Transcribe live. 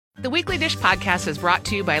The Weekly Dish podcast is brought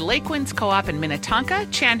to you by Lake Winds Co-op in Minnetonka,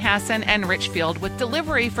 Chanhassen, and Richfield with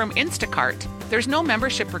delivery from Instacart. There's no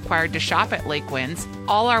membership required to shop at Lake Winds.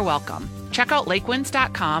 All are welcome. Check out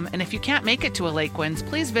lakewinds.com, and if you can't make it to a Lake Winds,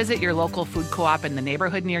 please visit your local food co-op in the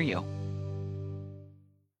neighborhood near you.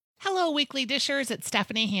 Hello, Weekly Dishers. It's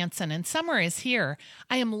Stephanie Hansen, and summer is here.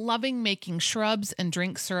 I am loving making shrubs and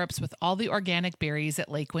drink syrups with all the organic berries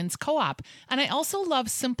at Lake Winds Co-op. And I also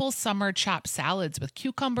love simple summer chopped salads with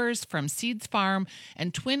cucumbers from Seeds Farm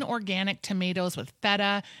and twin organic tomatoes with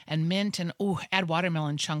feta and mint. And add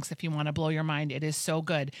watermelon chunks if you want to blow your mind. It is so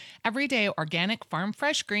good. Everyday organic farm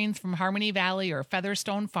fresh greens from Harmony Valley or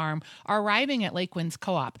Featherstone Farm are arriving at Lake Winds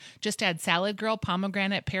Co-op. Just add Salad Girl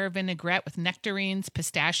pomegranate pear vinaigrette with nectarines,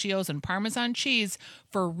 pistachios, and Parmesan cheese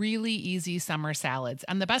for really easy summer salads.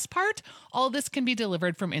 And the best part, all this can be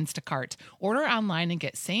delivered from Instacart. Order online and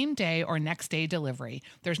get same day or next day delivery.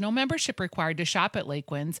 There's no membership required to shop at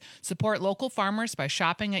Lake Winds. Support local farmers by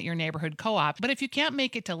shopping at your neighborhood co-op. But if you can't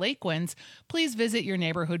make it to Lake Winds, please visit your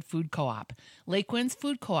neighborhood food co-op. Lake Winds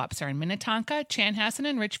food co-ops are in Minnetonka, Chanhassen,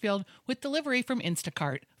 and Richfield with delivery from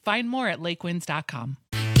Instacart. Find more at lakewinds.com.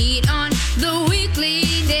 Eat on the Weekly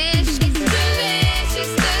Dish. It's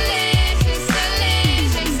delicious, delicious,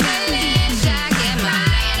 delicious, delicious. I get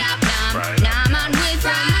mine up, nom, nom, with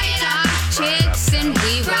fried up chicks, and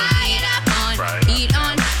we fry it up on Eat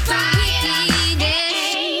on the Weekly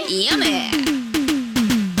Dish. Yummy.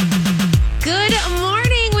 Good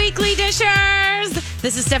morning, Weekly Dishers.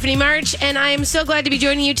 This is Stephanie March, and I am so glad to be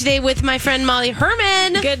joining you today with my friend Molly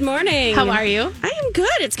Herman. Good morning. How are you? I am good.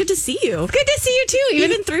 It's good to see you. Good to see you too.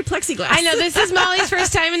 Even through plexiglass. I know this is Molly's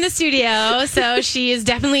first time in the studio, so she is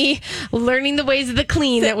definitely learning the ways of the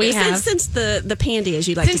clean that we have. Since the pandy, as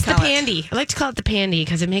you like to call it. Since the pandy. I like to call it the pandy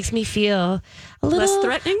because it makes me feel a little less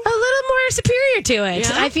threatening, a little more superior to it.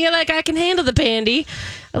 Yeah? I feel like I can handle the pandy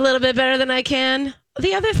a little bit better than I can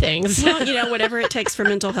the other things. Well, whatever it takes for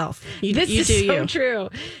mental health. This is so true.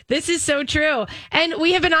 This is so true. And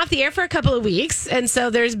we have been off the air for a couple of weeks, and so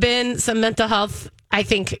there's been some mental health, I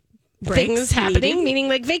think, things happening, meaning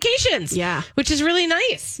like vacations. Yeah. Which is really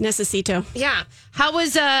nice. Necesito. Yeah. How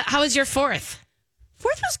was your fourth?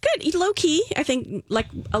 Fourth was good. Low key, I think, like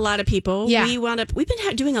a lot of people. Yeah. We've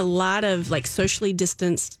been doing a lot of like socially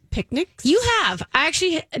distanced picnics. You have. I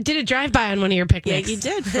actually did a drive-by on one of your picnics. Yeah, you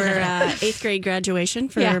did for 8th grade graduation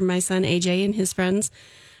for my son AJ and his friends.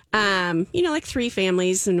 Like 3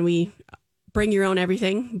 families, and we bring your own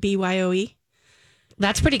everything, BYOE.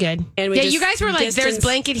 That's pretty good. And you guys were like, there's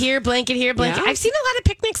blanket here, blanket here, blanket. Yeah. I've seen a lot of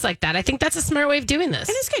picnics like that. I think that's a smart way of doing this.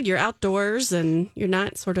 And it's good. You're outdoors and you're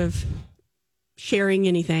not sort of sharing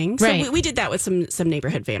anything. So right. we did that with some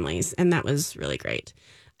neighborhood families, and that was really great.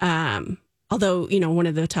 Although, one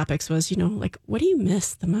of the topics was, like, what do you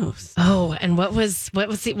miss the most? Oh, and what's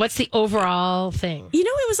the overall thing?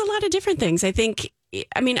 It was a lot of different things. I think,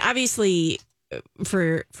 obviously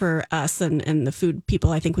for us and the food people,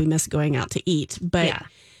 I think we miss going out to eat, but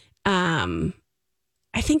I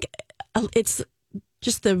think it's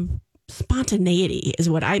just the spontaneity is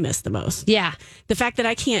what I miss the most. Yeah. The fact that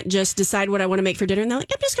I can't just decide what I want to make for dinner and then I'm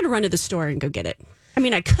just going to run to the store and go get it. I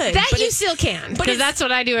could. That you still can, because that's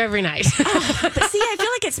what I do every night. But see, I feel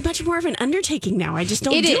like it's much more of an undertaking now. I just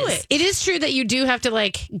don't do it. It is true that you do have to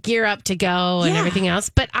like gear up to go and everything else.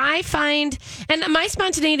 But I find, and my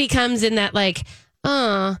spontaneity comes in that like, you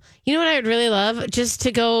know what I would really love? Just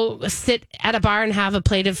to go sit at a bar and have a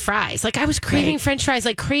plate of fries. Like I was craving French fries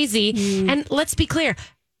like crazy. And let's be clear,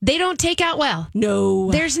 they don't take out well. No.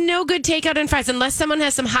 There's no good takeout in fries unless someone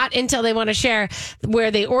has some hot intel they want to share where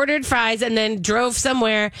they ordered fries and then drove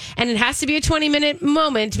somewhere. And it has to be a 20-minute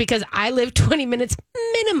moment because I live 20 minutes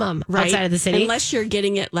minimum outside of the city. Unless you're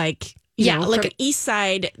getting it like like from east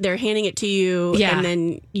side, they're handing it to you and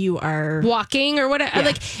then you are walking or whatever. Yeah.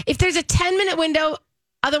 Like if there's a 10-minute window,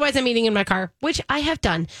 otherwise I'm eating in my car, which I have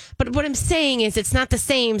done. But what I'm saying is it's not the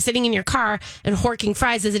same sitting in your car and horking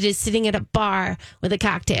fries as it is sitting at a bar with a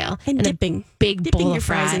cocktail and dipping a big bowl your of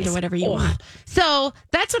fries into whatever you want. So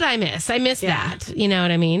that's what I miss. I miss that. You know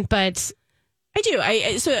what I mean? But I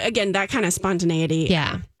do. So again, that kind of spontaneity.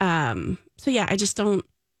 Yeah. I just don't.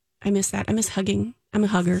 I miss that. I miss hugging. I'm a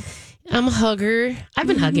hugger. I've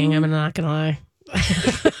been hugging. I'm not gonna lie.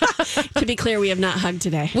 To be clear, we have not hugged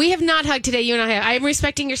today. We have not hugged today. You and I have. I'm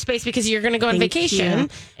respecting your space because you're going to go on vacation.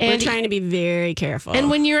 And we're trying to be very careful.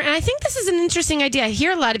 And I think this is an interesting idea. I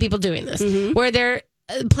hear a lot of people doing this, where they're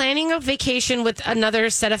planning a vacation with another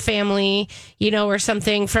set of family, or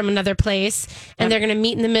something from another place, and they're going to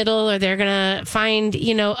meet in the middle, or they're going to find,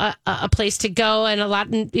 a place to go, and a lot,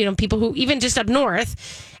 people who even just up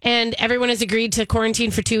north, and everyone has agreed to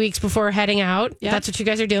quarantine for 2 weeks before heading out. Yep. That's what you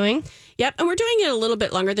guys are doing. Yep. And we're doing it a little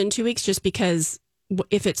bit longer than 2 weeks just because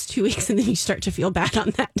if it's 2 weeks and then you start to feel bad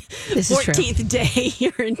on that 14th day,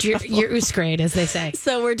 you're in trouble. You're oosgrade, as they say.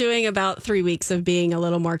 So we're doing about 3 weeks of being a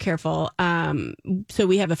little more careful. So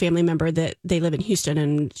we have a family member that they live in Houston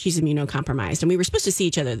and she's immunocompromised. And we were supposed to see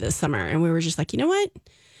each other this summer. And we were just like, you know what?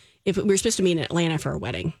 If we were supposed to meet in Atlanta for a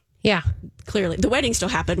wedding. Yeah. Clearly. The wedding still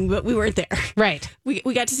happened, but we weren't there. Right. We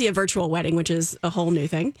got to see a virtual wedding, which is a whole new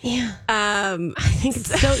thing. Yeah. I think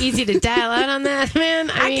it's so easy to dial out on that,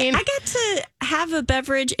 man. I mean, I got to have a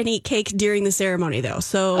beverage and eat cake during the ceremony, though.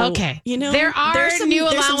 So, okay. There are new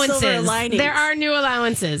allowances. There are new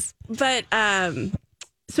allowances. But,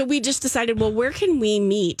 so we just decided, well, where can we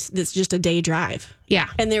meet that's just a day drive? Yeah.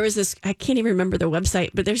 And there was this, I can't even remember the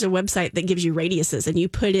website, but there's a website that gives you radiuses and you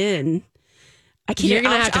put in, You're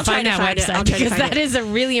going to have to find that website because that is a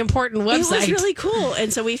really important website. It was really cool.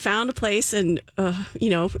 And so we found a place and,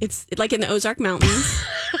 it's like in the Ozark Mountains.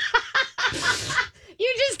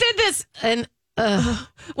 You just did this. And,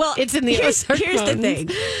 well, it's in the Ozark Here's Mountains. the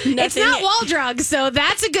thing. It's not wall drug, so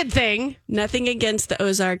that's a good thing. Nothing against the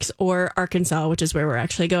Ozarks or Arkansas, which is where we're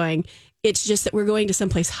actually going. It's just that we're going to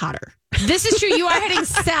someplace hotter. This is true. You are heading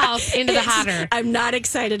south into the hotter. I'm not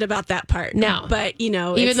excited about that part. No. But,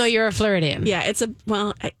 even though you're a Floridian. Yeah,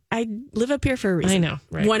 I live up here for a reason. I know.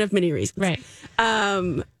 Right. One of many reasons. Right.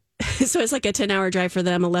 So it's like a 10-hour drive for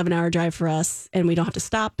them, 11-hour drive for us. And we don't have to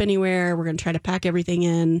stop anywhere. We're going to try to pack everything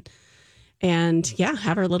in and,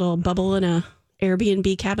 have our little bubble in a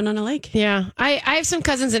Airbnb cabin on a lake. Yeah. I have some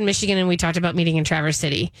cousins in Michigan and we talked about meeting in Traverse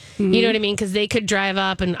City. Mm-hmm. You know what I mean? Because they could drive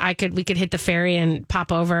up and we could hit the ferry and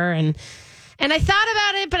pop over and I thought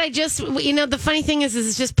about it, but I just, the funny thing is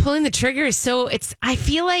it's just pulling the trigger is so I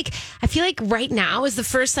feel like right now is the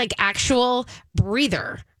first like actual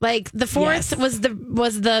breather. Like the 4th was the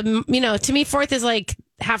to me 4th is like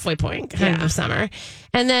halfway point kind of summer.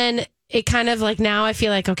 And then it kind of like now I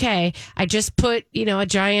feel like, okay, I just put, a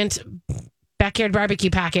giant backyard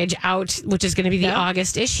barbecue package out, which is going to be the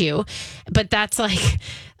August issue. But that's like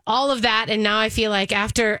all of that. And now I feel like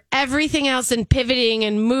after everything else and pivoting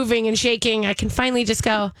and moving and shaking, I can finally just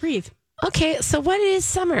go breathe. Okay, so what is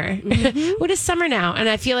summer? Mm-hmm. What is summer now? And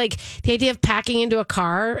I feel like the idea of packing into a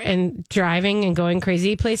car and driving and going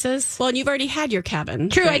crazy places. Well, and you've already had your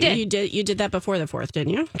cabin. True, I did. You did that before the 4th,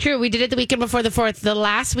 didn't you? True, we did it the weekend before the 4th. The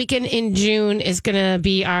last weekend in June is going to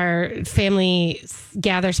be our family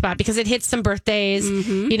gather spot because it hits some birthdays.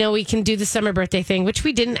 Mm-hmm. We can do the summer birthday thing, which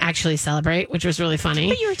we didn't actually celebrate, which was really funny.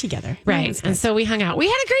 But you were together. Right. And so we hung out. We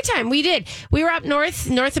had a great time. We did. We were up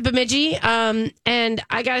north of Bemidji. And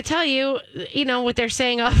I got to tell you, what they're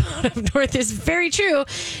saying up north is very true.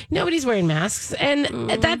 Nobody's wearing masks. And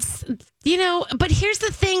that's, but here's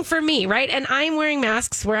the thing for me, right? And I'm wearing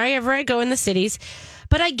masks wherever I go in the cities.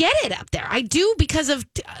 But I get it up there. I do because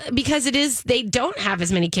they don't have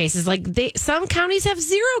as many cases. Like some counties have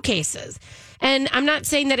 0 cases. And I'm not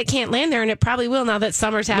saying that it can't land there, and it probably will now that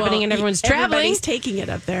summer's happening and everyone's traveling. Everybody's taking it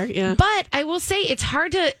up there, yeah. But I will say it's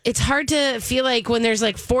hard to feel like when there's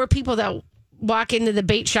like 4 people that walk into the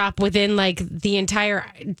bait shop within like the entire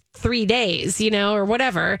 3 days, or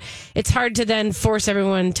whatever. It's hard to then force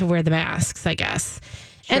everyone to wear the masks, I guess.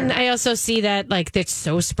 Sure. And I also see that like it's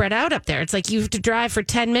so spread out up there. It's like you have to drive for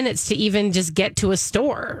 10 minutes to even just get to a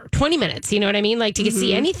store, 20 minutes, you know what I mean? Like to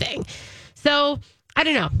see anything. So I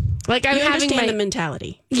don't know. Like I'm having the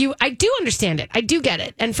mentality. I do understand it. I do get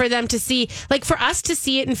it. And for them to see, like for us to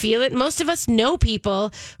see it and feel it, most of us know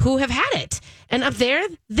people who have had it. And up there,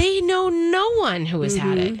 they know no one who has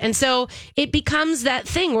had it. And so it becomes that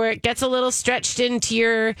thing where it gets a little stretched into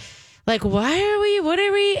your, like, what are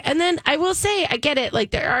we? And then I will say, I get it.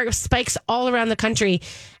 Like there are spikes all around the country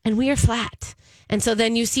and we are flat. And so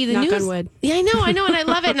then you see the Knock news. on wood. Yeah, I know. And I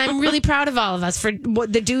love it. And I'm really proud of all of us for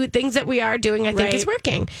the things that we are doing. I think is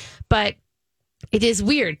working. But it is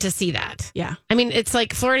weird to see that. Yeah. I mean, it's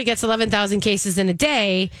like Florida gets 11,000 cases in a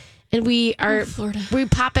day. And we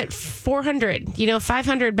pop at 400,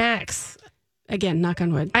 500 max. Again, knock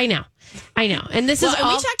on wood. I know. And this is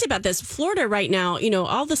all... we talked about this. Florida right now,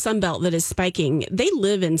 all the Sun Belt that is spiking, they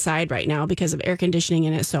live inside right now because of air conditioning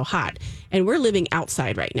and it's so hot. And we're living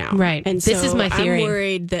outside right now. Right. And this is my theory. I'm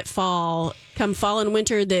worried that come fall and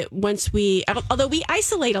winter, that once although we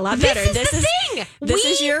isolate a lot better. This is the thing. This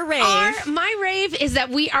is your rave. My rave is that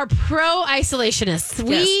we are pro-isolationists.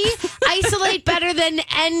 We isolate better than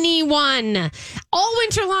anyone. all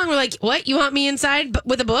winter long. We're like, what? You want me inside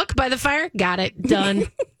with a book by the fire? Got it. Done.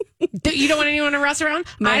 You don't want anyone else around?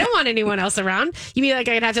 I don't want anyone else around. You mean like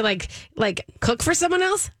I'd have to like cook for someone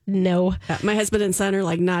else? No. My husband and son are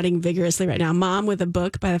like nodding vigorously right now. Mom with a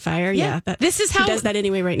book by the fire. Yeah. This is how he does that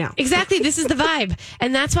anyway right now. Exactly. This is the vibe.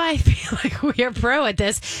 And that's why I feel like we are pro at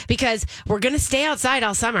this, because we're going to stay outside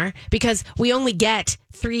all summer because we only get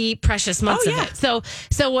 3 precious months of it.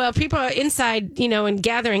 So while people are inside, and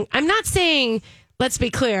gathering, I'm not saying, let's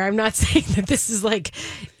be clear, I'm not saying that this is like,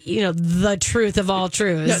 the truth of all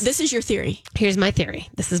truths. No, this is your theory. Here's my theory.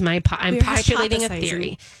 This is I'm postulating a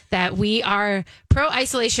theory that we are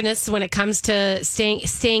pro-isolationists when it comes to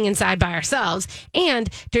staying inside by ourselves. And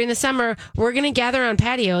during the summer, we're going to gather on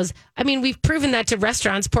patios. I mean, we've proven that to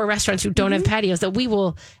poor restaurants who don't have patios, that we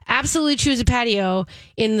will absolutely choose a patio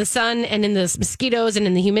in the sun and in the mosquitoes and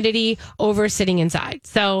in the humidity over sitting inside.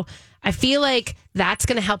 So I feel like that's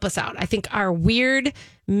going to help us out. I think our weird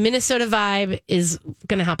Minnesota vibe is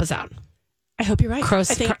going to help us out. I hope you're right.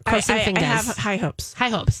 I have high hopes. High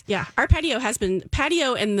hopes. Yeah. Our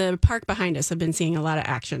patio and the park behind us have been seeing a lot of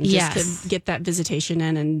action just to get that visitation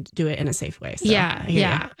in and do it in a safe way. So,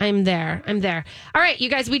 yeah. I'm there. All right, you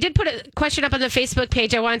guys, we did put a question up on the Facebook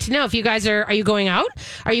page. I wanted to know if you guys are you going out?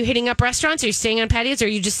 Are you hitting up restaurants? Are you staying on patios? Or are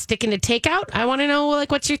you just sticking to takeout? I want to know,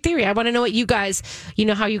 what's your theory? I want to know what you guys,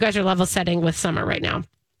 how you guys are level setting with summer right now.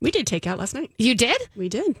 We did takeout last night. You did? We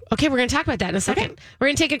did. Okay, we're going to talk about that in a second. Okay. We're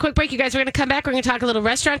going to take a quick break, you guys. We're going to come back. We're going to talk a little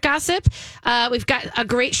restaurant gossip. We've got a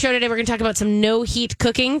great show today. We're going to talk about some no-heat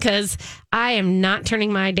cooking because I am not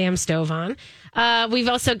turning my damn stove on. We've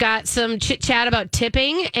also got some chit-chat about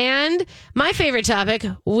tipping and my favorite topic,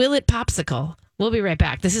 will it popsicle? We'll be right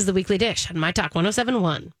back. This is The Weekly Dish on My Talk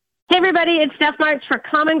 107.1. Hey, everybody, it's Steph March for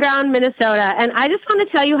Common Ground, Minnesota, and I just want to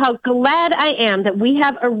tell you how glad I am that we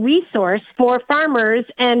have a resource for farmers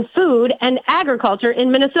and food and agriculture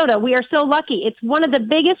in Minnesota. We are so lucky. It's one of the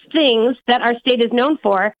biggest things that our state is known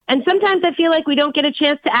for, and sometimes I feel like we don't get a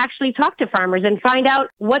chance to actually talk to farmers and find out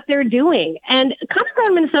what they're doing. And Common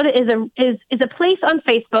Ground, Minnesota is a place on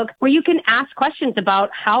Facebook where you can ask questions about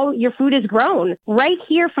how your food is grown right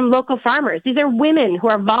here from local farmers. These are women who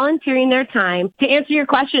are volunteering their time to answer your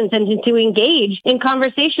questions and to engage in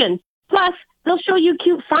conversations. Plus, they'll show you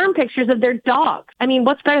cute farm pictures of their dogs. I mean,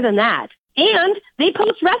 what's better than that? And they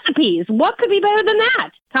post recipes. What could be better than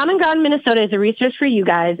that? Common Ground Minnesota is a resource for you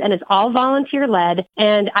guys, and it's all volunteer-led.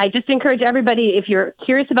 And I just encourage everybody, if you're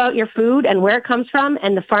curious about your food and where it comes from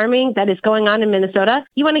and the farming that is going on in Minnesota,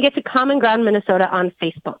 you want to get to Common Ground Minnesota on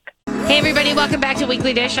Facebook. Hey, everybody. Welcome back to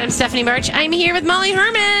Weekly Dish. I'm Stephanie March. I'm here with Molly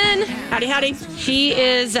Herman. Howdy, howdy. She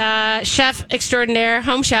is chef extraordinaire,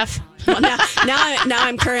 home chef. Well, now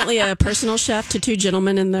I'm currently a personal chef to 2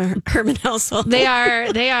 gentlemen in the Herman household. They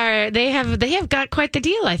have got quite the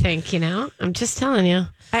deal, I think, I'm just telling you.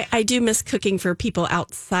 I do miss cooking for people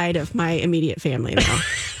outside of my immediate family, though.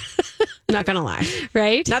 Not going to lie.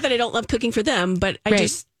 Right? Not that I don't love cooking for them, but I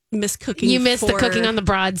just miss cooking. You miss the cooking on the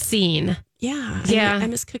broad scene. Yeah. Yeah. I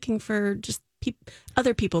miss cooking for just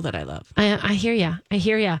other people that I love. I hear ya.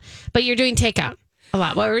 But you're doing takeout a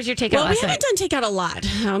lot. What was your takeout last night? We haven't done takeout a lot.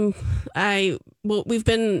 We've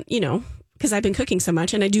been, because I've been cooking so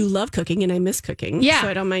much, and I do love cooking, and I miss cooking. Yeah. So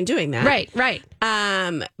I don't mind doing that. Right.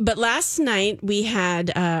 But last night we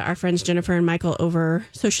had our friends Jennifer and Michael over,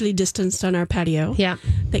 socially distanced on our patio. Yeah.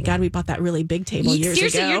 Thank God we bought that really big table years ago.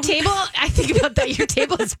 Seriously, your table, I think about that. Your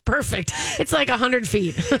table is perfect. It's like 100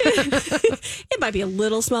 feet. It might be a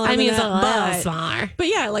little smaller than that. It's a little smaller. But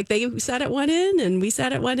yeah, like they sat at one end and we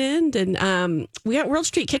sat at one end, and we got World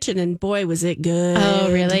Street Kitchen, and boy, was it good.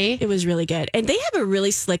 Oh, really? It was really good. And they have a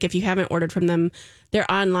really slick, if you haven't ordered from them, their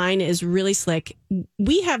online is really slick.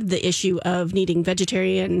 We have the issue of needing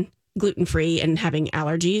vegetarian, gluten-free, and having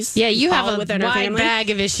allergies. Yeah, you have a wide bag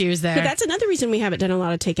of issues there. So that's another reason we haven't done a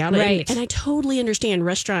lot of takeout. Right. And I totally understand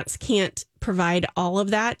restaurants can't provide all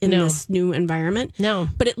of that in this new environment. No.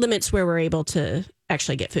 But it limits where we're able to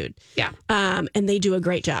actually get food. Yeah. And they do a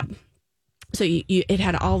great job. So it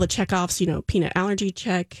had all the checkoffs, peanut allergy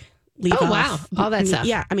check, leave off. Oh, wow. All that stuff.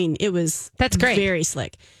 Yeah. I mean, that's great. Very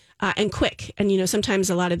slick. And quick. And, sometimes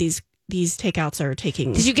a lot of these takeouts are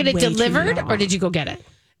taking. Did you get it delivered or did you go get it?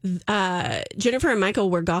 Jennifer and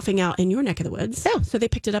Michael were golfing out in your neck of the woods. Oh. So they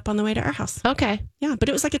picked it up on the way to our house. Okay. Yeah, but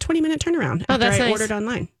it was like a 20-minute turnaround after that's I nice. Ordered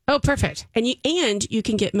online. Oh, perfect. And you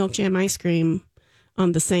can get milk jam ice cream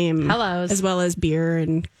on the same. Hellos. As well as beer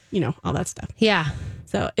and, all that stuff. Yeah.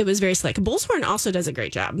 So it was very slick. Bullshorn also does a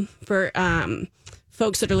great job for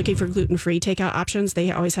folks that are looking for gluten-free takeout options.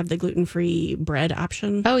 They always have the gluten-free bread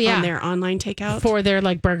option on their online takeout. For their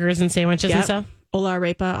like burgers and sandwiches and stuff. Ola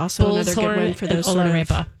Arepa, also another good one for those Ola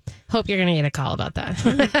Arepa. Hope you're going to get a call about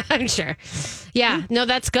that. I'm sure. Yeah, no,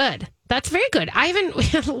 that's good. That's very good.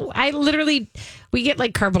 We get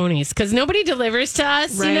like Carbonis because nobody delivers to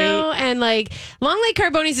us, Right. you know? And like Long Lake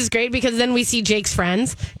Carbonis is great because then we see Jake's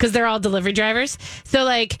friends because they're all delivery drivers. So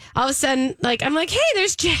like all of a sudden, like I'm like, hey,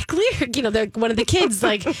 there's Jake Lear. You know, they're one of the kids,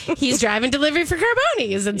 like he's driving delivery for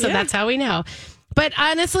Carbonis. And so that's how we know. But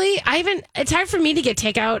honestly, it's hard for me to get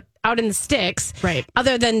takeout out in the sticks. Right.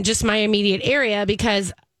 Other than just my immediate area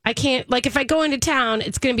because I can't, like, if I go into town,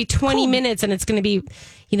 it's going to be 20 minutes and it's going to be,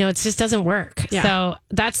 you know, it just doesn't work. Yeah. So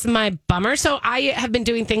that's my bummer. So I have been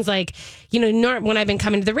doing things like, you know, when I've been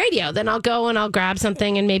coming to the radio, then I'll go and I'll grab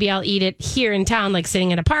something and maybe I'll eat it here in town, like sitting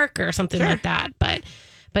in a park or something like that. But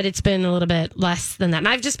it's been a little bit less than that. And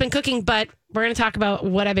I've just been cooking, but we're going to talk about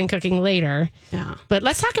what I've been cooking later. Yeah. But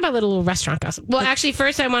let's talk about little restaurant gossip. Well, actually,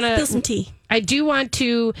 first I want Spill some to, tea. I do want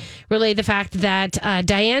to relay the fact that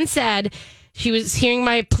Diane said she was hearing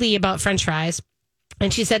my plea about French fries.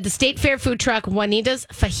 And she said the State Fair food truck Juanita's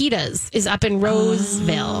Fajitas is up in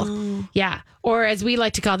Roseville. Oh. Yeah. Or as we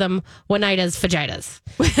like to call them, Juanita's Fajitas.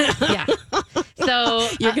 Yeah. So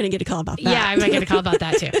You're going to get a call about that. yeah, I might get a call about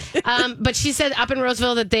that too. But she said up in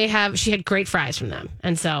Roseville that she had great fries from them.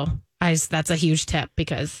 And so that's a huge tip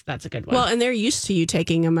because that's a good one. Well, and they're used to you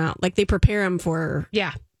taking them out. Like they prepare them for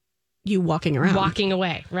yeah. you walking around. Walking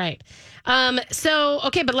away, right.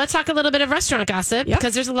 Okay, but let's talk a little bit of restaurant gossip Yep.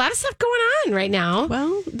 because there's a lot of stuff going on right now.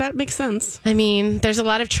 Well, that makes sense. I mean, there's a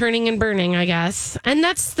lot of churning and burning, I guess. And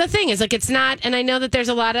that's the thing is like, it's not, and I know that there's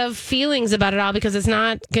a lot of feelings about it all because it's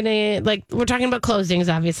not gonna, like, we're talking about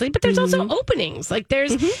closings, obviously, but there's also openings. Like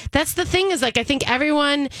that's the thing is like, I think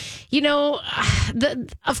everyone, you know,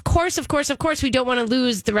 of course, we don't want to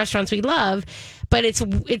lose the restaurants we love, but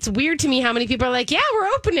it's weird to me how many people are like, yeah, we're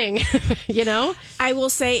opening, you know? I will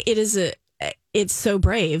say it's so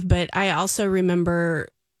brave, but I also remember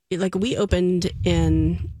like we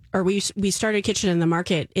started Kitchen in the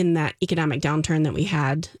Market in that economic downturn that we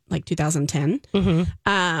had like 2010.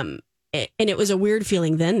 And it was a weird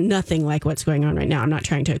feeling then, nothing like what's going on right now. I'm not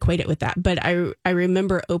trying to equate it with that, but I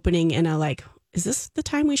remember opening in a like, is this the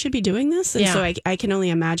time we should be doing this? And so I can only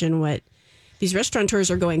imagine what these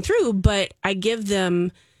restaurateurs are going through, but I give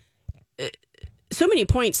them so many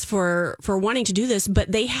points for wanting to do this,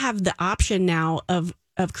 but they have the option now of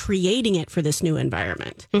creating it for this new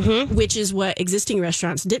environment, which is what existing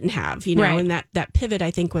restaurants didn't have, you know, Right. and that pivot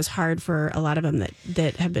I think was hard for a lot of them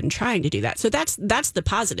that have been trying to do that. So that's the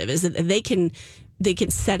positive is that they can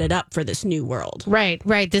set it up for this new world.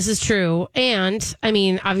 Right. This is true. And I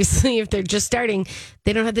mean, obviously, if they're just starting,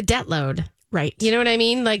 they don't have the debt load. Right. You know what I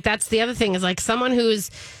mean? Like, that's the other thing is like someone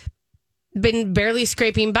who's been barely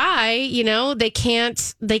scraping by, you know, they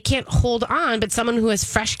can't hold on, but someone who has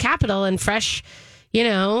fresh capital and fresh, you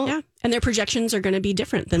know. Yeah. And their projections are going to be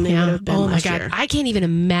how they would have been last year. I can't even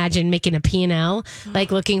imagine making a P&L,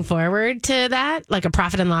 like looking forward to that, like a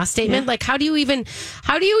profit and loss statement. Like, how do you even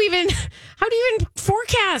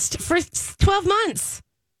forecast for 12 months?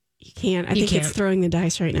 You can't. I think it's throwing the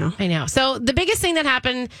dice right now. I know. So the biggest thing that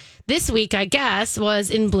happened this week, I guess,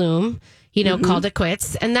 was In Bloom, you know, called it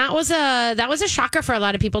quits. And that was a shocker for a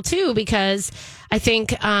lot of people too, because I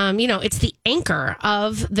think, you know, it's the anchor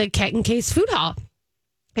of the Keg and Case Food Hall.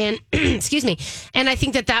 And excuse me. And I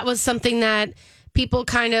think that was something that people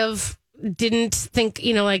kind of didn't think,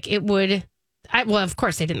 you know, like it would. Well, of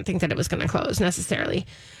course, they didn't think that it was going to close necessarily.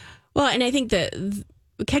 Well, and I think that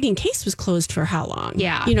Keg and Case was closed for how long?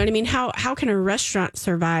 Yeah. You know what I mean? How can a restaurant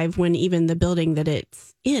survive when even the building that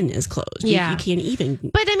it's in is closed? Yeah. You can't even.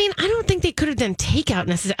 But I mean, I don't think they could have done takeout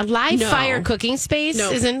necessarily. A live fire cooking space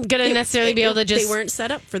isn't going to necessarily be able to just. They weren't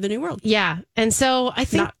set up for the new world. Yeah. And so I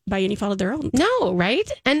think. Not by any fault of their own. No,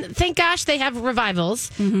 right? And thank gosh they have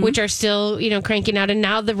revivals, which are still, you know, cranking out. And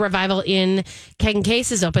now the revival in Keg and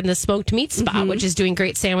Case is open, the smoked meat spot, which is doing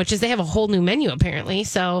great sandwiches. They have a whole new menu apparently.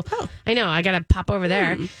 So I know I got to pop over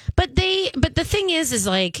there. But the thing is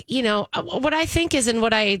like, you know, what I think is, and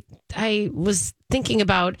what I was thinking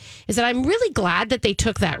about is that I'm really glad that they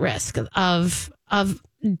took that risk of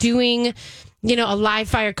doing, you know, a live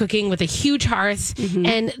fire cooking with a huge hearth.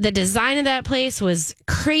 And the design of that place was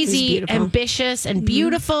crazy, ambitious, and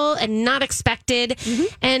beautiful and not expected.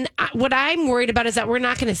 And what I'm worried about is that we're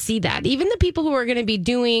not going to see that. Even the people who are going to be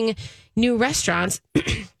doing new restaurants,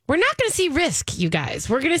 we're not going to see risk, you guys.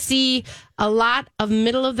 We're going to see a lot of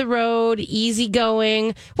middle of the road, easy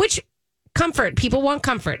going, which comfort. People want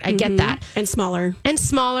comfort. I get that. And smaller.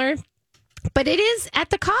 But it is at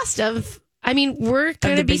the cost of I mean, we're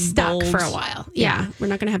going to the be big stuck bold- for a while. Yeah, we're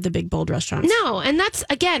not going to have the big bold restaurants. No, and that's,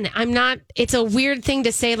 again, it's a weird thing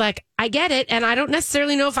to say, like, I get it, and I don't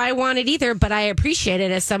necessarily know if I want it either, but I appreciate it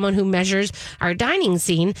as someone who measures our dining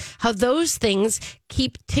scene, how those things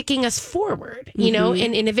keep ticking us forward, you know,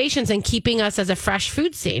 in innovations and keeping us as a fresh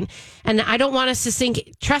food scene. And I don't want us to sink,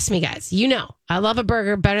 trust me, guys, you know, I love a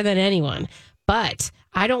burger better than anyone, but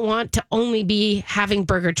I don't want to only be having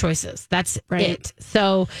burger choices. That's it.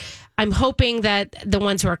 So I'm hoping that the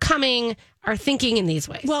ones who are coming are thinking in these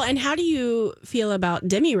ways. Well, and how do you feel about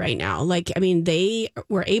Demi right now? Like, I mean, they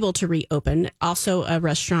were able to reopen also a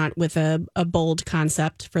restaurant with a bold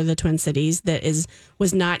concept for the Twin Cities that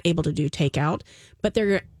was not able to do takeout, but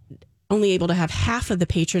they're only able to have half of the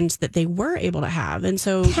patrons that they were able to have. And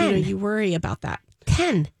so, 10. you worry about that.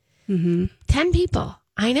 10. 10 people.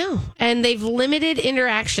 I know. And they've limited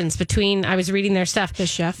interactions between, I was reading their stuff. The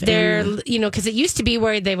chef. They're, because it used to be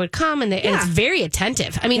where they would come and it's very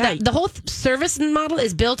attentive. I mean, the whole service model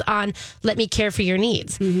is built on let me care for your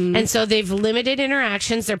needs. And so they've limited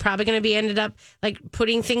interactions. They're probably going to be ended up like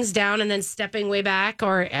putting things down and then stepping way back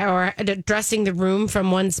or addressing the room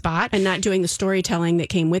from one spot. And not doing the storytelling that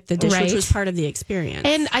came with the dish, Right. which was part of the experience.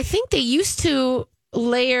 And I think they used to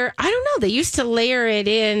they used to layer it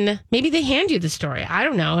in, maybe they hand you the story, I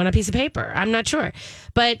don't know, on a piece of paper, I'm not sure,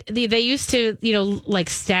 but they used to like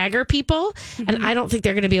stagger people, and I don't think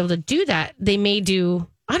they're going to be able to do that. They may do,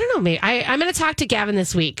 I don't know, maybe I'm going to talk to Gavin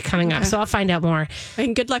this week coming up, so I'll find out more.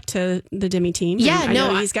 And good luck to the Demi team. Yeah, and I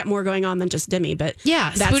know he's got more going on than just Demi, but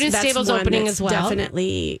Spoon and Stable's one opening that's as well.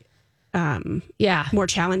 Definitely more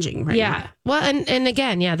challenging right now. Well, and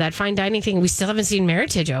again, that fine dining thing, we still haven't seen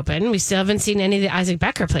Meritage open. We still haven't seen any of the Isaac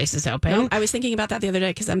Becker places open. No, I was thinking about that the other day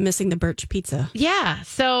because I'm missing the Birch Pizza. Yeah.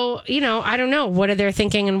 So, I don't know what are they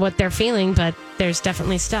thinking and what they're feeling, but there's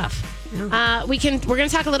definitely stuff. Yeah. We're going to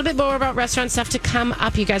talk a little bit more about restaurant stuff to come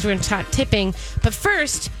up, you guys. We're going to talk tipping. But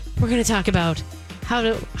first, we're going to talk about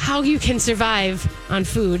how you can survive on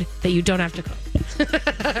food that you don't have to cook.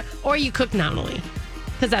 Or you cook nominally,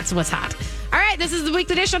 because that's what's hot. All right, this is the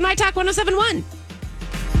Weekly Dish on My Talk 107.1.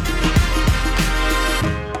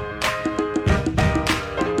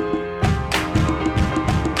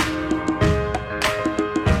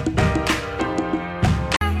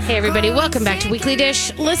 Hey, everybody, welcome back to Weekly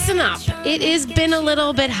Dish. Listen up. It has been a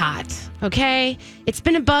little bit hot, okay? It's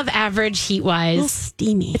been above average heat-wise. A little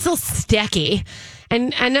steamy. It's a little sticky.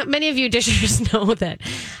 And I know many of you dishers know that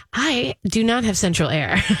I do not have central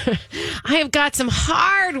air. I have got some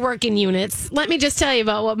hard-working units. Let me just tell you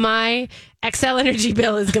about what my Xcel Energy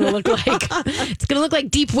bill is going to look like. It's going to look like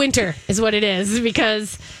deep winter is what it is,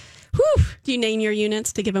 because, whew. Do you name your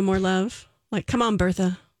units to give them more love? Like, come on,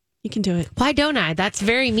 Bertha. You can do it. Why don't I? That's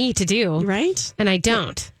very me to do. Right? And I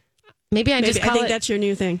don't. Maybe I think that's your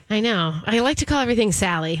new thing. I know. I like to call everything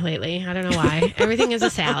Sally lately. I don't know why. Everything is a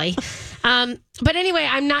Sally. But anyway,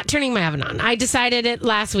 I'm not turning my oven on. I decided it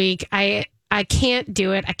last week. I can't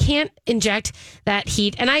do it. I can't inject that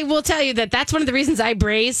heat. And I will tell you that that's one of the reasons I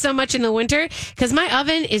braise so much in the winter, because my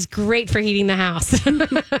oven is great for heating the house.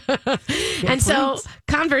 And so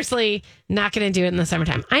conversely, not going to do it in the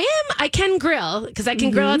summertime. I can grill, because I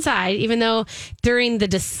can grill outside, even though during the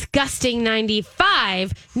disgusting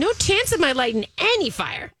 95, no chance of my lighting any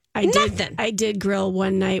fire. Nothing. I did grill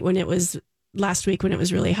one night when it was last week when it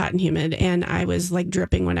was really hot and humid, and I was like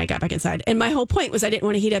dripping when I got back inside. And my whole point was I didn't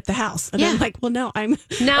want to heat up the house. And I'm like, well, no, I'm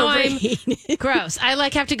overheating. Gross. I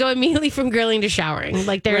have to go immediately from grilling to showering.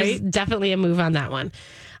 Like there's definitely a move on that one.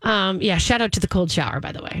 Shout out to the cold shower,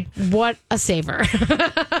 by the way. What a saver.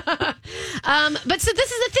 But so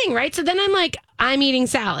this is the thing, right? So then I'm eating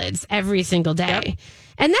salads every single day. Yep.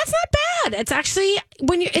 And that's not bad. It's actually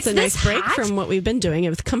it's a nice break from what we've been doing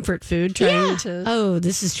with comfort food, trying to. Oh,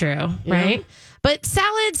 this is true, right? But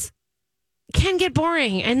salads can get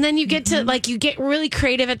boring, and then you get to you get really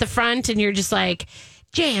creative at the front, and you're just like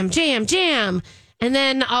jam, jam, jam, and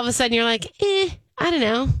then all of a sudden you're like, I don't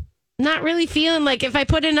know. Not really feeling like if I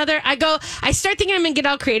put another, I start thinking I'm going to get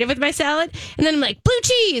all creative with my salad. And then I'm like, blue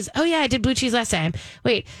cheese. Oh yeah, I did blue cheese last time.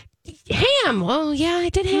 Wait, ham. Well, yeah, I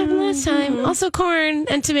did ham last time. Also corn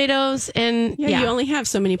and tomatoes. And you only have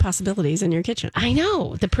so many possibilities in your kitchen. I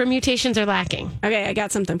know. The permutations are lacking. Okay, I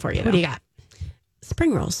got something for you. What do you got?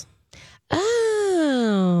 Spring rolls.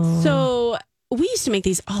 Oh. So we used to make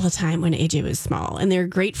these all the time when AJ was small, and they're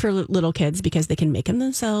great for little kids because they can make them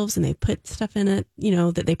themselves and they put stuff in it,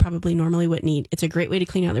 that they probably normally wouldn't eat. It's a great way to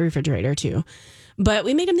clean out the refrigerator too. But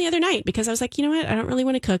we made them the other night because I was like, you know what? I don't really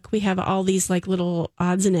want to cook. We have all these little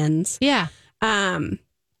odds and ends. Yeah. And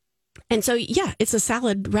And so, yeah, it's a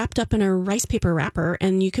salad wrapped up in a rice paper wrapper,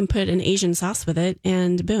 and you can put an Asian sauce with it,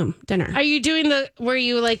 and boom, dinner. Are you doing where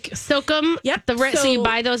you like soak them? Yep. So you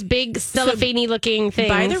buy those big cellophane looking things.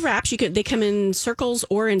 Buy the wraps. They come in circles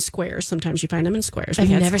or in squares. Sometimes you find them in squares. I've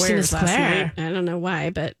We had never seen a squares last square. night. I don't know why,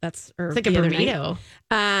 but it's like a burrito.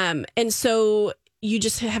 And so you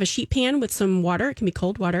just have a sheet pan with some water. It can be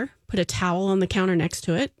cold water. Put a towel on the counter next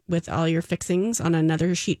to it with all your fixings on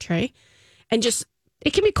another sheet tray, and just.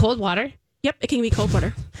 It can be cold water. Yep, it can be cold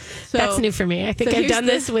water. So, that's new for me. I think I've done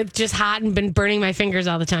this with just hot and been burning my fingers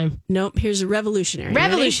all the time. Nope, here's a revolutionary.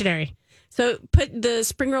 Revolutionary. Ready? So put the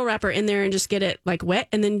spring roll wrapper in there and just get it like wet,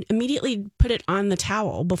 and then immediately put it on the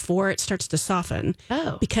towel before it starts to soften.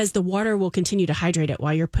 Oh. Because the water will continue to hydrate it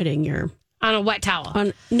while you're putting your... On a wet towel?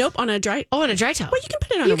 On a dry... Oh, on a dry towel. Well, you can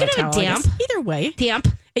put it on a wet towel. You can have it damp. Either way. Damp.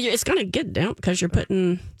 It's going to get damp because you're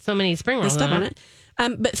putting... So many spring rolls stuff on it.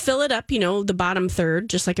 But fill it up, the bottom third,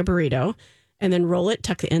 just like a burrito. And then roll it,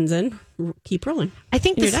 tuck the ends in, keep rolling. I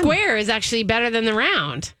think the square is actually better than the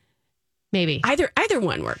round. Maybe. Either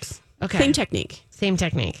one works. Okay. Same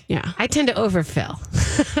technique. Yeah. I tend to overfill.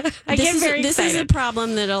 This is a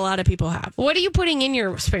problem that a lot of people have. What are you putting in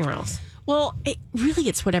your spring rolls? Well,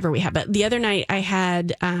 it's whatever we have. But the other night I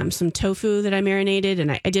had some tofu that I marinated,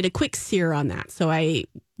 and I did a quick sear on that. So I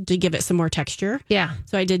did give it some more texture. Yeah.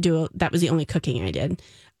 So I did that was the only cooking I did.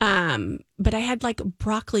 But I had like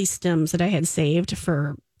broccoli stems that I had saved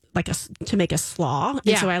for to make a slaw.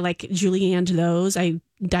 And so I julienned those. I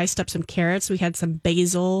diced up some carrots. We had some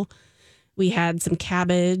basil. We had some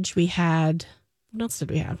cabbage. We had, what else did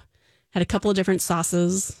we have? Had a couple of different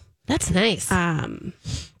sauces. That's nice.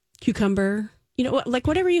 Cucumber.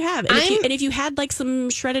 Whatever you have. And if you had like some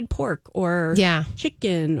shredded pork or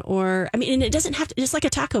chicken and it doesn't have to, just like a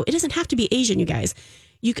taco, it doesn't have to be Asian, you guys.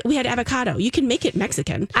 We had avocado. You can make it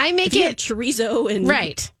Mexican. I make it chorizo and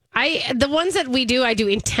right. The ones that I do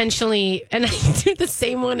intentionally, and I do the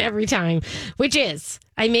same one every time, which is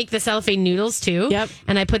I make the cellophane noodles too. Yep.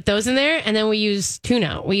 And I put those in there, and then we use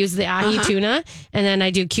tuna. We use the ahi tuna, and then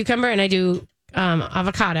I do cucumber, and I do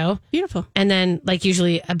avocado. Beautiful. And then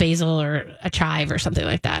usually a basil or a chive or something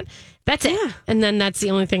like that. That's it. Yeah. And then that's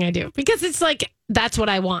the only thing I do because it's that's what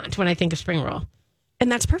I want when I think of spring roll.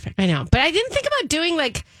 And that's perfect. I know. But I didn't think about doing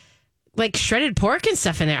like shredded pork and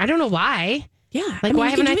stuff in there. I don't know why. Yeah. Why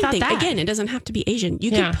haven't I thought that? Again, it doesn't have to be Asian. You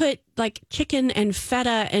can put chicken and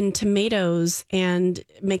feta and tomatoes and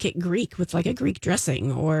make it Greek with a Greek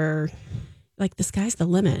dressing, or the sky's the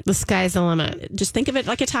limit. The sky's the limit. Just think of it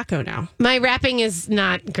like a taco now. My wrapping is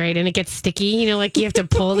not great and it gets sticky. You have to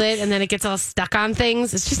pull it and then it gets all stuck on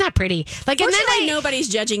things. It's just not pretty. Fortunately, nobody's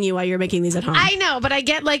judging you while you're making these at home. I know, but I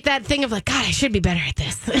get that thing of God, I should be better at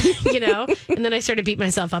this, And then I sort of beat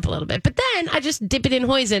myself up a little bit. But then I just dip it in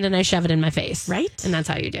hoisin and I shove it in my face. Right. And that's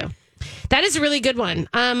how you do. That is a really good one.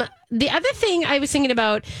 The other thing I was thinking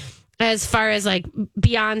about, as far as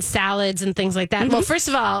beyond salads and things like that. Mm-hmm. Well, first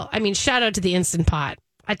of all, shout out to the Instant Pot.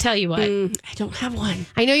 I tell you what. I don't have one.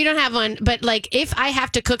 I know you don't have one, but if I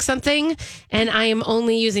have to cook something and I am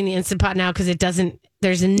only using the Instant Pot now because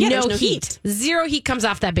there's no heat. Zero heat comes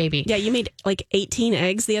off that baby. Yeah, you made 18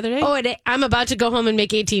 eggs the other day. Oh, and I'm about to go home and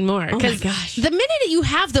make 18 more. Oh my gosh. The minute that you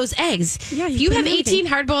have those eggs, if you have 18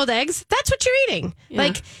 hard-boiled eggs, that's what you're eating.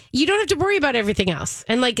 Yeah. You don't have to worry about everything else.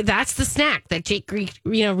 And that's the snack that Jake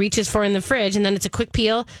reaches for in the fridge. And then it's a quick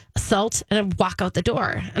peel, a salt, and a walk out the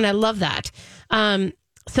door. And I love that.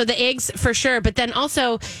 So the eggs for sure, but then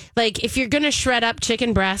also if you're going to shred up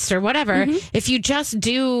chicken breasts or whatever, if you just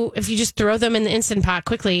throw them in the Instant Pot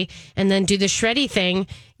quickly and then do the shreddy thing,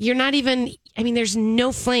 you're not even, there's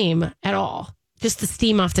no flame at all. Just the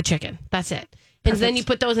steam off the chicken. That's it. And then you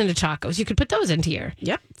put those into tacos. You could put those into your.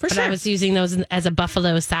 Yep, sure. I was using those as a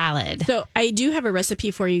buffalo salad. So I do have a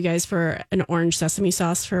recipe for you guys for an orange sesame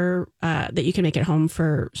sauce for that you can make at home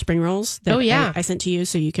for spring rolls. That I sent to you,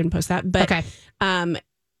 so you can post that. But okay.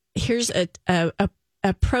 Here's a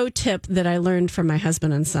pro tip that I learned from my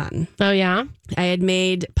husband and son. Oh, yeah? I had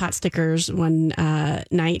made pot stickers one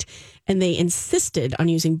night, and they insisted on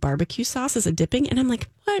using barbecue sauce as a dipping. And I'm like,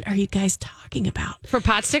 what are you guys talking about? For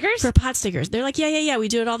pot stickers? For pot stickers. They're like, yeah. We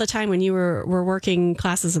do it all the time when you were working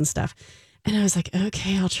classes and stuff. And I was like,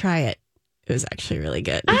 okay, I'll try it. It was actually really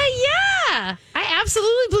good. Yeah. I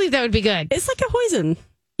absolutely believe that would be good. It's like a hoisin.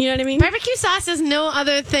 You know what I mean? Barbecue sauce is no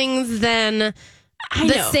other things than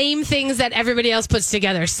same things that everybody else puts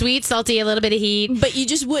together. Sweet, salty, a little bit of heat. But you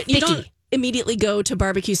just would. You don't. immediately go to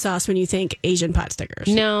barbecue sauce when you think Asian pot stickers.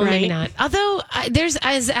 No, right? maybe not. Although there's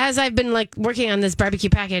as I've been like working on this barbecue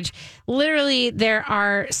package, literally there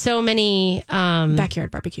are so many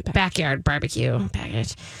Backyard barbecue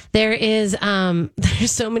package. There is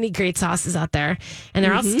there's so many great sauces out there, and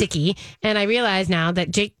they're all sticky. And I realize now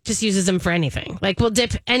that Jake just uses them for anything. Like we'll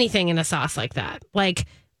dip anything in a sauce like that, like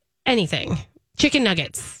anything. Chicken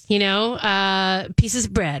nuggets, pieces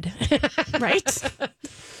of bread, right?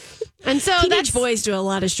 And so Teenage boys do a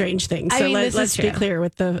lot of strange things. So let's be clear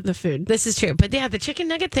with the food. This is true. But yeah, the chicken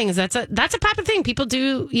nugget thing that's a popular thing. People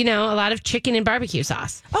do, a lot of chicken and barbecue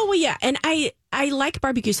sauce. Oh, well, yeah. And I like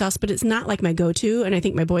barbecue sauce, but it's not like my go-to. And I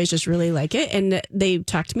think my boys just really like it. And they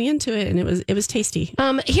talked me into it, and it was tasty.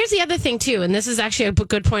 Here's the other thing, too. And this is actually a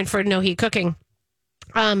good point for no heat cooking.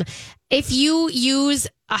 If you use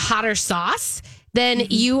a hotter sauce, then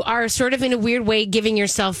you are sort of in a weird way giving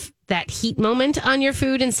yourself that heat moment on your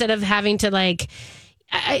food instead of having to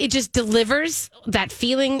it just delivers that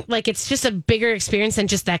feeling like it's just a bigger experience than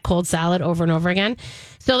just that cold salad over and over again.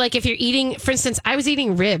 So like if you're eating, for instance, I was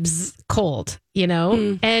eating ribs cold,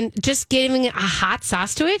 and just giving a hot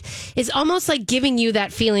sauce to it is almost like giving you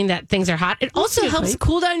that feeling that things are hot. It also helps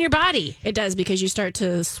cool down your body. It does, because you start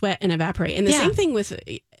to sweat and evaporate. And the same thing with,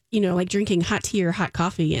 like drinking hot tea or hot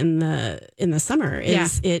coffee in the summer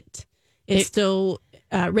is it still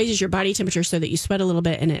raises your body temperature so that you sweat a little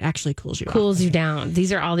bit, and it actually cools you down.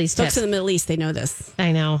 These are all these tips. Folks in the Middle East, they know this.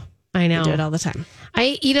 I know. They do it all the time.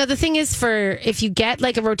 The thing is, if you get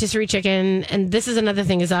like a rotisserie chicken, and this is another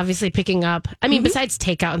thing, is obviously picking up, besides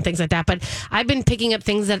takeout and things like that, but I've been picking up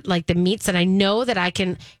things that like the meats that I know that I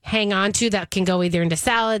can hang on to that can go either into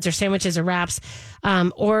salads or sandwiches or wraps.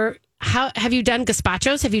 Or how have you done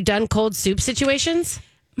gazpachos? Have you done cold soup situations?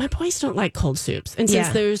 My boys don't like cold soups. And since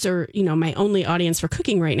those are, my only audience for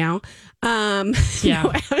cooking right now, I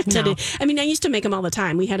haven't done it. I used to make them all the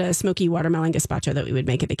time. We had a smoky watermelon gazpacho that we would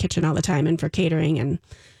make at the kitchen all the time and for catering. And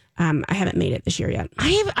I haven't made it this year yet.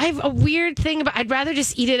 I have a weird thing about, I'd rather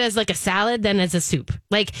just eat it as like a salad than as a soup.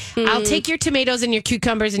 Like I'll take your tomatoes and your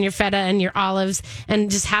cucumbers and your feta and your olives and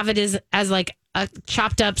just have it as like a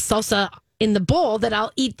chopped up salsa in the bowl that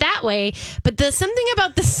I'll eat that way. But there's something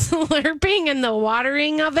about the slurping and the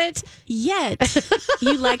watering of it. Yet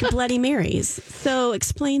you like Bloody Marys. So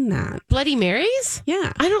explain that. Bloody Marys?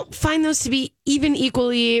 Yeah. I don't find those to be even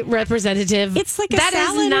equally representative. It's like a that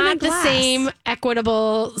salad is not in a the glass. same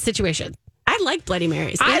equitable situation. I like Bloody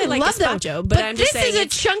Marys. I like love gazpacho, them. but I'm just this saying is a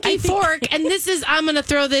chunky fork, and I'm going to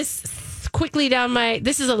throw this quickly down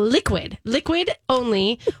this is a liquid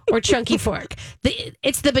only, or chunky fork.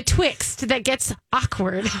 It's the betwixt that gets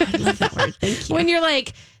awkward. Oh, I love that word. Thank you. When you're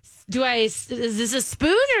like, is this a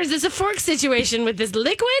spoon or is this a fork situation with this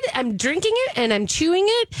liquid? I'm drinking it and I'm chewing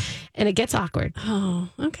it, and it gets awkward. Oh,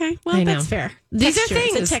 okay. Well, that's fair. These texture. are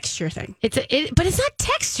things. It's a texture thing. But it's not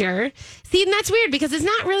texture. See, and that's weird because it's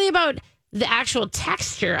not really about the actual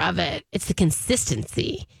texture of it. It's the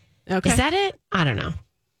consistency. Okay. Is that it? I don't know.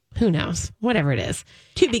 Who knows? Whatever it is.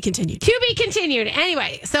 To be continued. To be continued.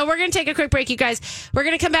 Anyway, so we're going to take a quick break, you guys. We're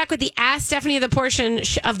going to come back with the Ask Stephanie the portion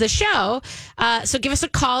of the show. So give us a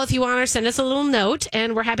call if you want, or send us a little note,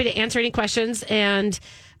 and we're happy to answer any questions. And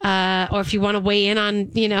or if you want to weigh in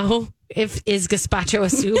on, is gazpacho a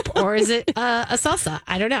soup or is it a salsa?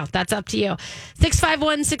 I don't know. That's up to you.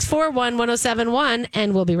 651-641-1071,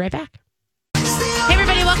 and we'll be right back. Hey,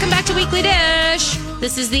 everybody, welcome back to Weekly Dish.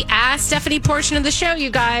 This is the Ask Stephanie portion of the show,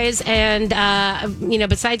 you guys. And,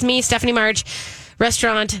 besides me, Stephanie March,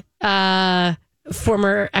 restaurant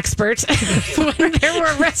former expert when there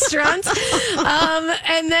were restaurants.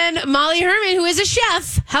 And then Molly Herman, who is a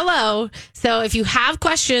chef. Hello. So if you have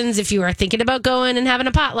questions, if you are thinking about going and having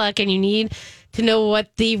a potluck and you need to know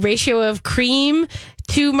what the ratio of cream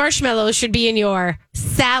to marshmallows should be in your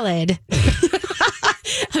salad.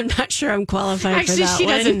 I'm not sure I'm qualified Actually, for that she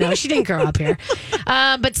one. doesn't know. She didn't grow up here.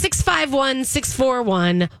 But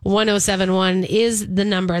 651-641-1071 is the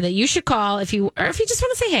number that you should call if you just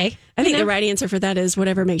want to say hey. I think the right answer for that is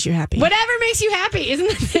whatever makes you happy. Whatever makes you happy. Isn't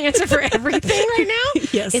that the answer for everything right now?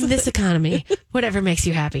 Yes. In this economy, whatever makes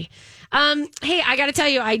you happy. Hey, I got to tell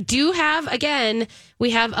you, I do have, again, we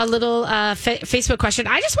have a little Facebook question.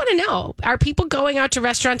 I just want to know, are people going out to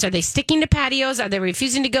restaurants? Are they sticking to patios? Are they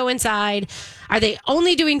refusing to go inside? Are they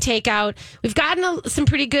only doing takeout? We've gotten some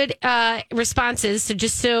pretty good responses. So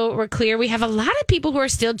just so we're clear, we have a lot of people who are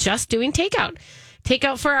still just doing takeout.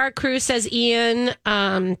 Takeout for our crew, says Ian.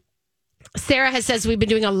 Sarah says we've been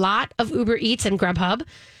doing a lot of Uber Eats and Grubhub.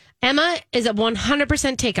 Emma is at 100%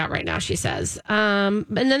 takeout right now, she says. And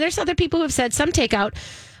then there's other people who have said some takeout.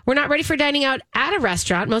 We're not ready for dining out at at a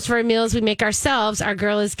restaurant. Most of our meals we make ourselves. Our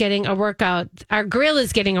girl is getting a workout. Our grill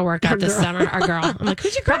is getting a workout this summer. Our girl. I'm like,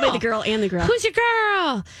 who's your girl? Probably the girl and the girl. Who's your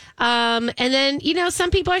girl? And then,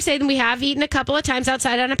 some people are saying we have eaten a couple of times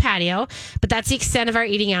outside on a patio, but that's the extent of our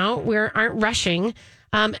eating out. We aren't rushing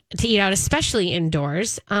to eat out, especially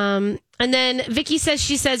indoors. And then Vicky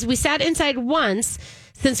says, we sat inside once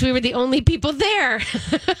since we were the only people there.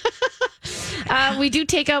 We do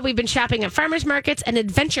take out. We've been shopping at farmers markets and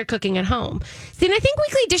adventure cooking at home. See, and I think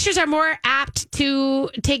weekly dishers are more apt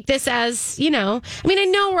to take this as, I know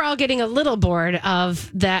we're all getting a little bored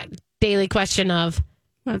of that daily question of,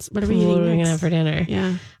 what are we eating going to have for dinner?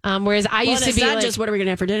 Yeah. Whereas I used to be not like, just what are we going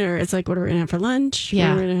to have for dinner? It's like, what are we going to have for lunch? Yeah.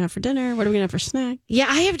 What are we going to have for dinner? What are we going to have for snack? Yeah,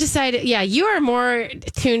 I have decided. Yeah, you are more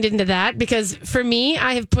tuned into that because for me,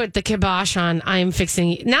 I have put the kibosh on. I'm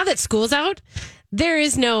fixing. Now that school's out, there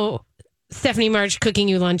is no Stephanie March cooking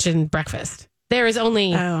you lunch and breakfast. There is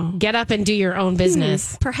only get up and do your own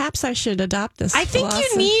business. Perhaps I should adopt this. I think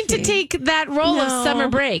you need to take that role of summer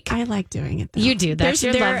break. I like doing it, though. You do. That's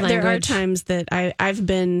your love language. There are times that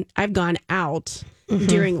I've gone out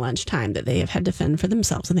during lunchtime that they have had to fend for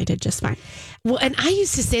themselves, and they did just fine. Well, and I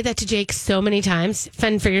used to say that to Jake so many times.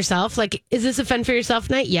 Fend for yourself. Like, is this a fend for yourself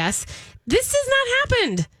night? Yes. This has not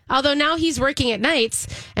happened. Although now he's working at nights,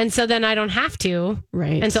 and so then I don't have to.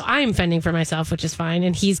 Right. And so I'm fending for myself, which is fine,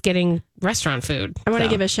 and he's getting restaurant food. I want to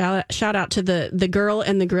give a shout out to the girl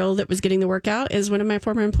and the grill that was getting the workout is one of my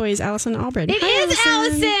former employees, Allison Albred. It is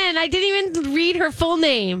Allison. I didn't even read her full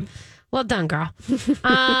name. Well done, girl.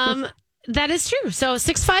 That is true. So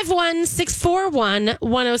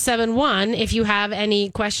 651-641-1071 if you have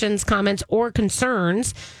any questions, comments, or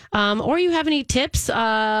concerns, or you have any tips.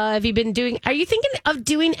 Are you thinking of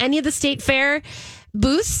doing any of the state fair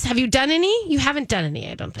booths? Have you done any? You haven't done any,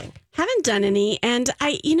 I don't think. Haven't done any. And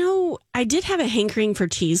I did have a hankering for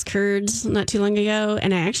cheese curds not too long ago,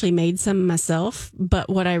 and I actually made some myself. But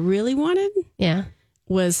what I really wanted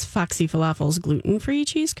was Foxy Falafel's gluten-free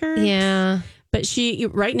cheese curds. Yeah. But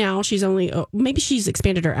right now, she's only, maybe she's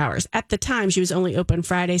expanded her hours. At the time, she was only open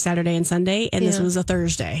Friday, Saturday, and Sunday, and this was a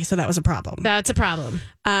Thursday. So that was a problem. That's a problem.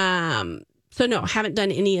 So no, haven't done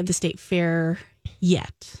any of the state fair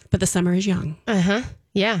yet. But the summer is young.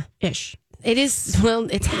 Yeah. Ish. It is, well,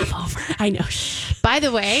 it's half over. I know. By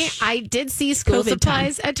the way, I did see school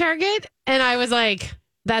supplies at Target, and I was like,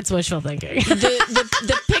 that's wishful thinking.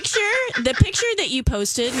 The picture that you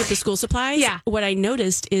posted with the school supplies, what I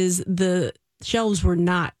noticed is the shelves were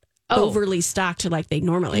not overly stocked like they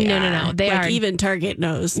normally are. No. They are. Even Target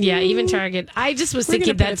knows. Yeah, even Target. I just was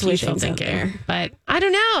thinking that's wishful thinking. But I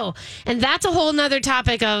don't know. And that's a whole nother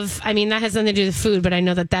topic of, that has nothing to do with food, but I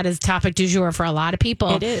know that is topic du jour for a lot of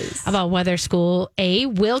people. It is. About whether school, A,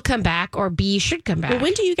 will come back or B, should come back. Well,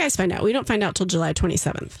 when do you guys find out? We don't find out till July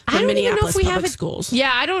 27th. I don't even know if we have schools.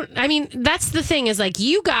 Yeah, that's the thing is like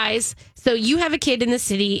you guys, so you have a kid in the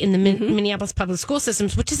city in the Minneapolis public school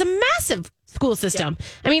systems, which is a massive school system.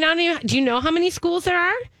 Yeah. Do you know how many schools there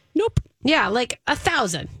are? Nope. Yeah, like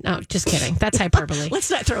 1,000. No, just kidding. That's hyperbole.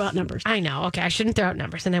 Let's not throw out numbers. I know. Okay, I shouldn't throw out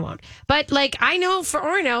numbers, and I won't. But I know for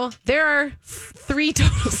Orono, there are 3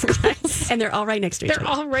 total schools. And they're all right next to each other.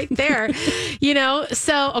 They're all right there.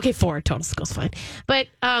 So, okay, 4 total schools, fine. But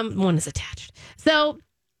 1 is attached. So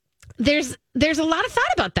there's a lot of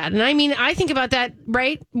thought about that. And I think about that,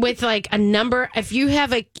 right, with a number. If you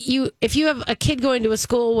have a kid going to a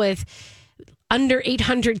school with under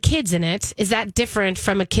 800 kids in it, is that different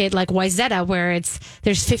from a kid like Wayzata where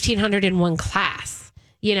there's 1,500 in one class?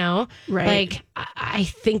 Right. I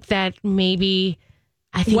think that maybe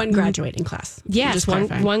one graduating class. Yes,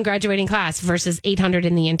 one graduating class versus 800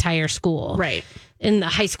 in the entire school. Right. In the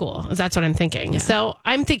high school. That's what I'm thinking. Yeah. So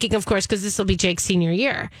I'm thinking, of course, because this will be Jake's senior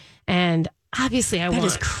year. And obviously That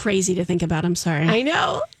is crazy to think about. I'm sorry. I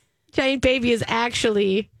know. Giant Baby is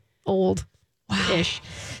actually old-ish. Wow.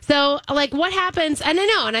 So, what happens? And I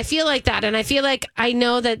know, and I feel like that. And I feel like I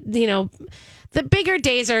know that, the bigger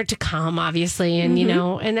days are to come, obviously. And,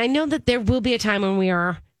 and I know that there will be a time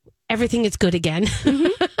when everything is good again.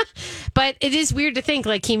 Mm-hmm. But it is weird to think,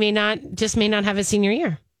 he may not have a senior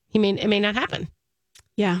year. It may not happen.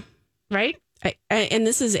 Yeah. Right? And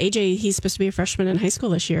this is AJ. He's supposed to be a freshman in high school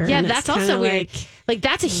this year. Yeah, that's also weird.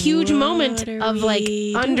 That's a huge moment of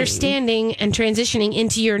understanding and transitioning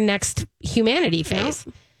into your next humanity phase.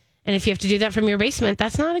 Yeah. And if you have to do that from your basement,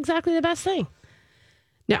 that's not exactly the best thing.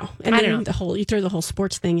 No, and I then don't know. you throw the whole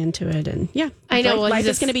sports thing into it, and I know. Life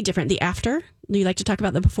is going to be different. The after, you like to talk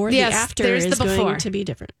about the before. Yes, the after there's is the before. going to be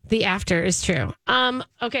different. The after is true.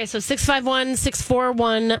 Okay, so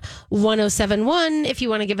 651-641-1071 if you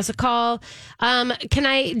want to give us a call.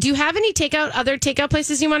 Do you have any other takeout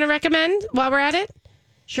places you want to recommend while we're at it?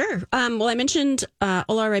 Sure. Well, I mentioned Ola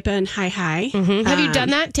Arepa and Hi Hi. Mm-hmm. Have you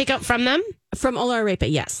done that? Takeout from them? From Ola Arepa,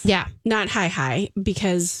 yes. Yeah. Not Hi Hi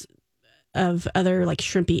because of other like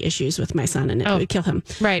shrimpy issues with my son, and it would kill him.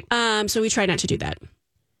 Right. So we try not to do that.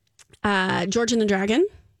 George and the Dragon.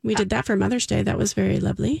 We did that for Mother's Day. That was very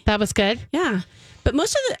lovely. That was good. Yeah. But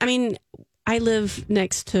most of I live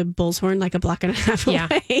next to Bullshorn, like a block and a half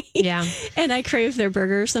away. Yeah. And I crave their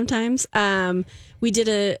burgers sometimes. We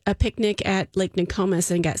did a picnic at Lake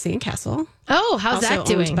Nokomis and got Sandcastle. Oh, how's that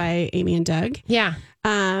doing? Owned by Amy and Doug. Yeah.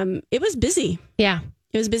 It was busy. Yeah.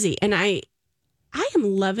 It was busy. And I am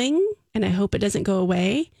loving, and I hope it doesn't go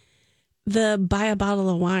away, the buy a bottle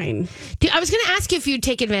of wine. I was going to ask you if you'd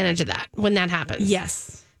take advantage of that when that happens.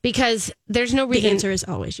 Yes. Because there's no reason. The answer is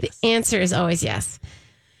always yes. The answer is always yes.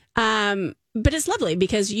 But it's lovely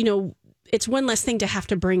because, it's one less thing to have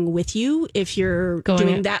to bring with you if you're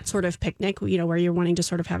doing that sort of picnic, where you're wanting to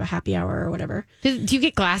sort of have a happy hour or whatever. Do you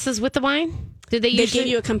get glasses with the wine? Did they usually give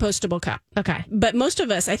you a compostable cup? Okay. But most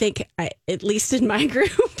of us, I think, at least in my group,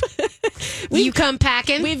 you come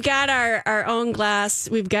packing? We've got our own glass.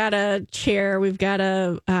 We've got a chair. We've got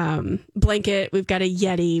a blanket. We've got a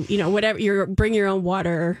Yeti, whatever. Bring your own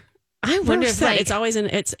water. I wonder if it's always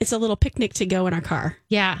it's a little picnic to go in our car.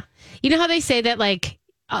 Yeah. You know how they say that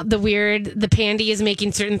the pandy is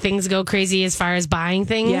making certain things go crazy as far as buying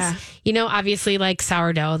things? Yeah. Obviously like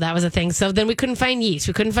sourdough, that was a thing. So then we couldn't find yeast.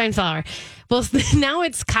 We couldn't find flour. Well, now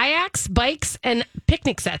it's kayaks, bikes, and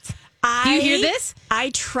picnic sets. Do you hear this?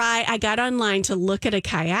 I got online to look at a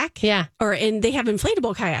kayak. Yeah. And they have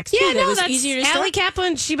inflatable kayaks. Yeah, too. no, was that's easier to store. Allie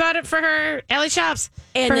Kaplan. She bought it for her Allie Shops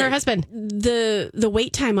And for her husband. The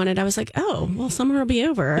wait time on it, I was like, oh, well, summer will be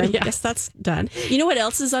over. I guess that's done. You know what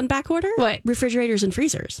else is on back order? What? Refrigerators and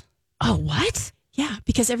freezers. Oh, what? Yeah,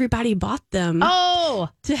 because everybody bought them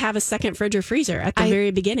to have a second fridge or freezer at the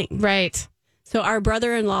very beginning. Right. So our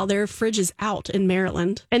brother-in-law, their fridge is out in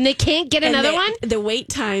Maryland. And they can't get another one? The wait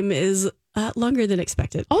time is longer than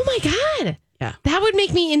expected. Oh, my God. Yeah. That would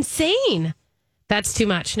make me insane. That's too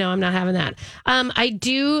much. No, I'm not having that. I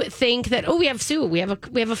do think that, we have Sue. We have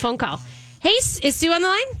a phone call. Hey, is Sue on the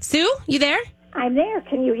line? Sue, you there? I'm there.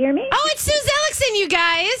 Can you hear me? Oh, it's Sue Zellickson, you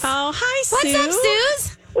guys. Oh, hi, Sue. What's up,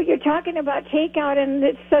 Suze? Well, you're talking about takeout, and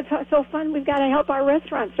it's so fun. We've got to help our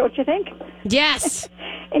restaurants, don't you think? Yes.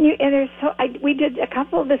 We did a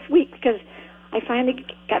couple this week because I finally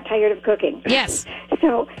got tired of cooking. Yes.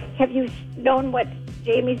 So, have you known what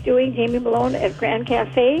Jamie's doing, Jamie Malone at Grand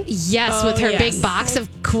Cafe? Yes, with her big box of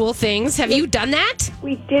cool things. Have you done that?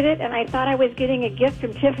 We did it, and I thought I was getting a gift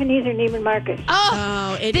from Tiffany's or Neiman Marcus.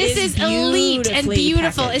 Oh, this is elite and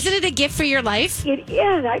beautiful. Packaged. Isn't it a gift for your life? It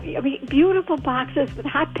is. I mean, beautiful boxes with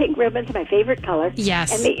hot pink ribbons, my favorite color.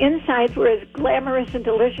 Yes. And the insides were as glamorous and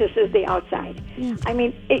delicious as the outside. Yeah. I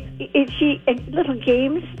mean, little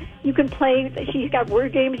games you can play. She's got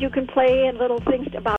word games you can play and little things about